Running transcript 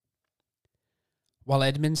While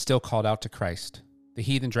Edmund still called out to Christ, the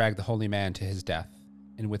heathen dragged the holy man to his death,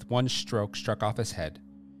 and with one stroke struck off his head,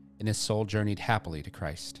 and his soul journeyed happily to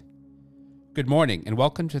Christ. Good morning, and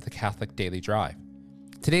welcome to the Catholic Daily Drive.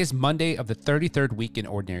 Today is Monday of the 33rd week in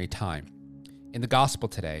Ordinary Time. In the Gospel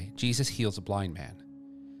today, Jesus heals a blind man.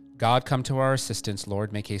 God, come to our assistance.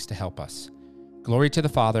 Lord, make haste to help us. Glory to the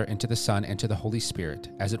Father, and to the Son, and to the Holy Spirit,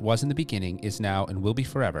 as it was in the beginning, is now, and will be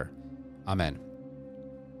forever. Amen.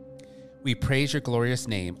 We praise your glorious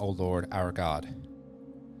name, O Lord, our God.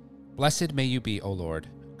 Blessed may you be, O Lord,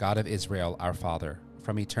 God of Israel, our Father,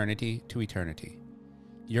 from eternity to eternity.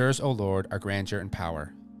 Yours, O Lord, are grandeur and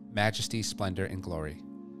power, majesty, splendor, and glory.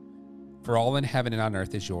 For all in heaven and on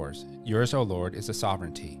earth is yours. Yours, O Lord, is the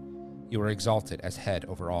sovereignty. You are exalted as head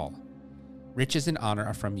over all. Riches and honor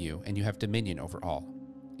are from you, and you have dominion over all.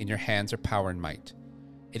 In your hands are power and might.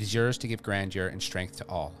 It is yours to give grandeur and strength to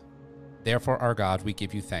all. Therefore, our God, we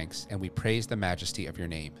give you thanks, and we praise the majesty of your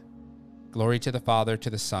name. Glory to the Father, to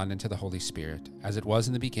the Son, and to the Holy Spirit, as it was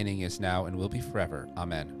in the beginning, is now, and will be forever.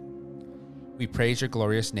 Amen. We praise your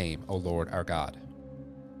glorious name, O Lord our God.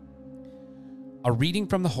 A reading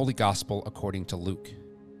from the Holy Gospel according to Luke.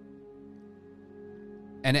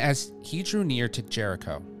 And as he drew near to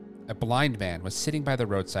Jericho, a blind man was sitting by the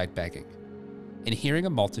roadside begging. And hearing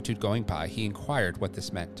a multitude going by, he inquired what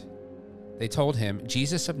this meant. They told him,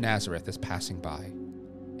 Jesus of Nazareth is passing by.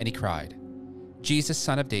 And he cried, Jesus,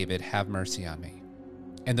 Son of David, have mercy on me.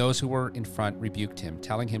 And those who were in front rebuked him,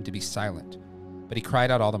 telling him to be silent. But he cried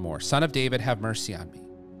out all the more, Son of David, have mercy on me.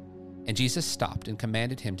 And Jesus stopped and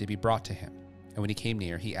commanded him to be brought to him. And when he came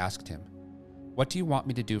near, he asked him, What do you want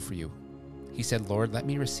me to do for you? He said, Lord, let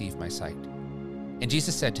me receive my sight. And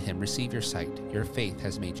Jesus said to him, Receive your sight. Your faith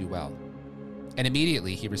has made you well. And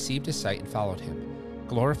immediately he received his sight and followed him,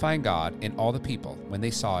 glorifying God, and all the people, when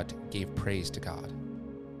they saw it, gave praise to God.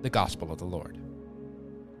 The Gospel of the Lord.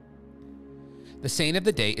 The saint of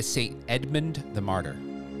the day is Saint Edmund the Martyr.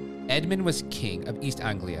 Edmund was king of East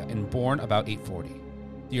Anglia and born about 840.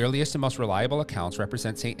 The earliest and most reliable accounts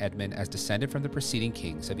represent Saint Edmund as descended from the preceding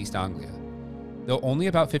kings of East Anglia. Though only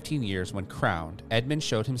about 15 years when crowned, Edmund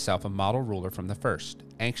showed himself a model ruler from the first,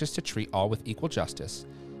 anxious to treat all with equal justice,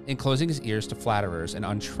 and closing his ears to flatterers and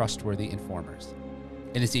untrustworthy informers.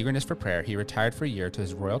 In his eagerness for prayer, he retired for a year to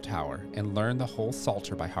his royal tower and learned the whole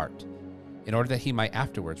Psalter by heart, in order that he might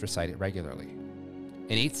afterwards recite it regularly.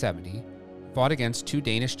 In 870, he fought against two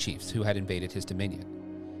Danish chiefs who had invaded his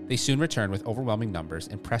dominion. They soon returned with overwhelming numbers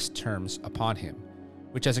and pressed terms upon him,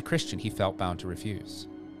 which as a Christian he felt bound to refuse.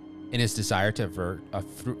 In his desire to avert a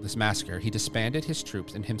fruitless massacre, he disbanded his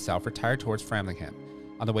troops and himself retired towards Framlingham.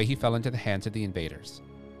 On the way he fell into the hands of the invaders.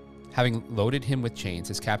 Having loaded him with chains,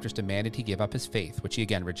 his captors demanded he give up his faith, which he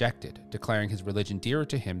again rejected, declaring his religion dearer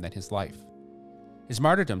to him than his life. His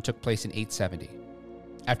martyrdom took place in 870.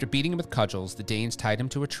 After beating him with cudgels, the Danes tied him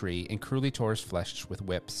to a tree and cruelly tore his flesh with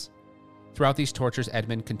whips. Throughout these tortures,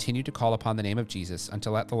 Edmund continued to call upon the name of Jesus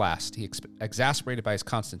until at the last, exasperated by his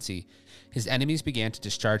constancy, his enemies began to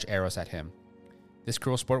discharge arrows at him. This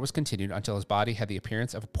cruel sport was continued until his body had the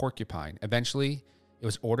appearance of a porcupine. Eventually, it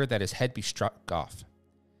was ordered that his head be struck off.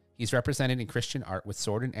 He's represented in Christian art with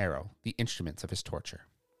sword and arrow, the instruments of his torture.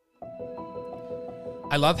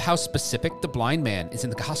 I love how specific the blind man is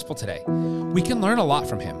in the gospel today. We can learn a lot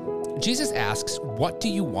from him. Jesus asks, What do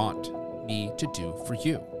you want me to do for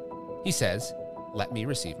you? He says, Let me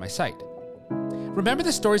receive my sight. Remember,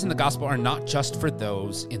 the stories in the gospel are not just for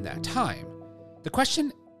those in that time. The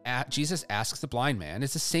question Jesus asks the blind man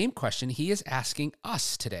is the same question he is asking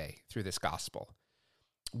us today through this gospel.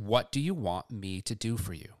 What do you want me to do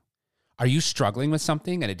for you? Are you struggling with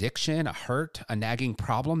something, an addiction, a hurt, a nagging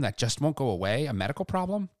problem that just won't go away, a medical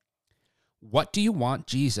problem? What do you want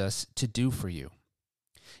Jesus to do for you?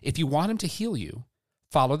 If you want him to heal you,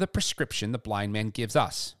 follow the prescription the blind man gives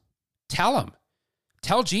us. Tell him.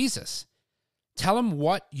 Tell Jesus. Tell him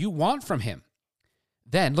what you want from him.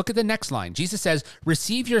 Then look at the next line. Jesus says,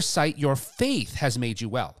 Receive your sight, your faith has made you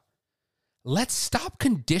well. Let's stop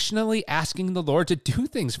conditionally asking the Lord to do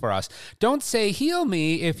things for us. Don't say, heal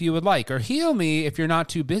me if you would like, or heal me if you're not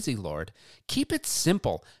too busy, Lord. Keep it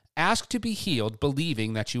simple. Ask to be healed,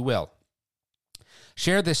 believing that you will.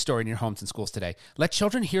 Share this story in your homes and schools today. Let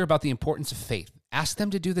children hear about the importance of faith. Ask them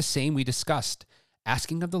to do the same we discussed,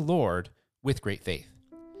 asking of the Lord with great faith.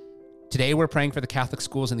 Today, we're praying for the Catholic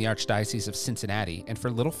schools in the Archdiocese of Cincinnati and for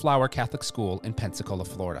Little Flower Catholic School in Pensacola,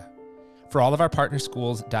 Florida. For all of our partner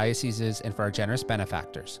schools, dioceses, and for our generous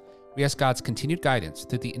benefactors, we ask God's continued guidance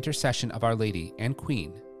through the intercession of Our Lady and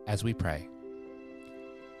Queen as we pray.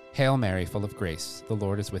 Hail Mary, full of grace, the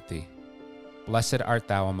Lord is with thee. Blessed art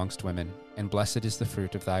thou amongst women, and blessed is the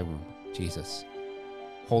fruit of thy womb, Jesus.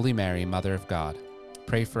 Holy Mary, Mother of God,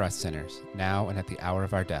 pray for us sinners, now and at the hour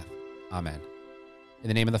of our death. Amen. In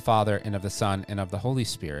the name of the Father, and of the Son, and of the Holy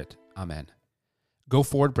Spirit. Amen. Go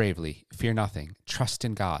forward bravely, fear nothing, trust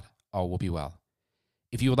in God, all will be well.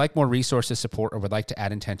 If you would like more resources, support, or would like to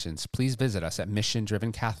add intentions, please visit us at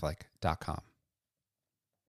missiondrivencatholic.com.